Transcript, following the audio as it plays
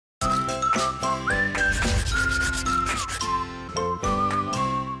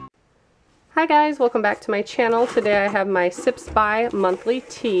Hi guys, welcome back to my channel. Today I have my Sips by monthly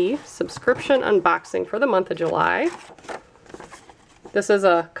tea subscription unboxing for the month of July. This is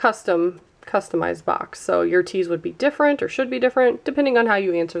a customized box, so your teas would be different or should be different depending on how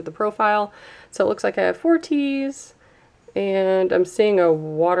you answer the profile. So it looks like I have 4 teas and I'm seeing a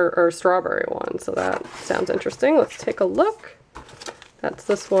water or strawberry one, so that sounds interesting. Let's take a look. That's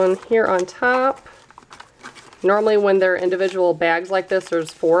this one here on top. Normally when they're individual bags like this,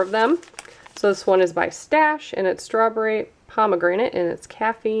 there's 4 of them. So this one is by Stash, and it's strawberry pomegranate, and it's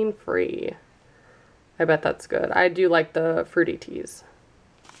caffeine free. I bet that's good. I do like the fruity teas.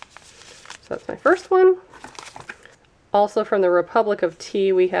 So that's my first one. Also from the Republic of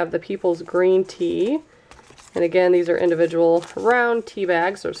Tea, we have the People's Green Tea. And again, these are individual round tea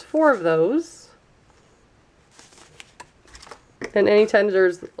bags. There's 4 of those. And anytime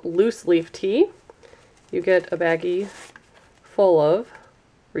there's loose leaf tea, you get a baggie full of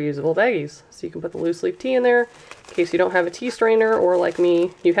reusable baggies. So you can put the loose leaf tea in there in case you don't have a tea strainer, or like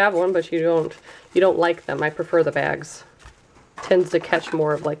me, you have one but you don't like them. I prefer the bags. Tends to catch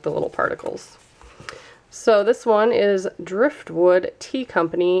more of like the little particles. So this one is Driftwood Tea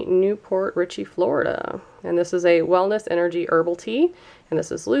Company, Newport Richey, Florida. And this is a wellness energy herbal tea, and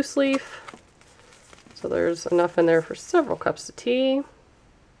this is loose leaf. So there's enough in there for several cups of tea.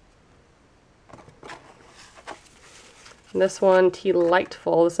 And this one, Tea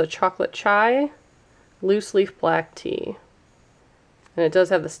Lightful, this is a chocolate chai, loose leaf black tea. And it does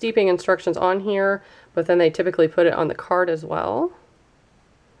have the steeping instructions on here, but then they typically put it on the card as well.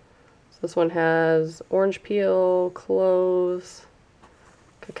 So this one has orange peel, cloves,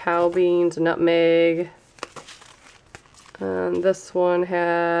 cacao beans, nutmeg. And this one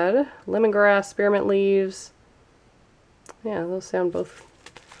had lemongrass, spearmint leaves. Yeah, those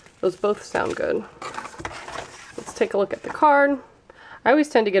both sound good. Let's take a look at the card. I always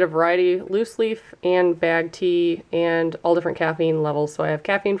tend to get a variety, loose leaf and bag tea, and all different caffeine levels. So I have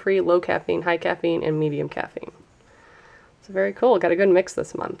caffeine free, low caffeine, high caffeine, and medium caffeine. So very cool. Got a good mix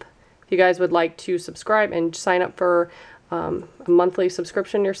this month. If you guys would like to subscribe and sign up for a monthly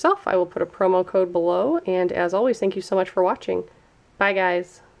subscription yourself, I will put a promo code below. And as always, thank you so much for watching. Bye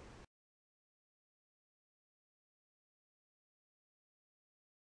guys.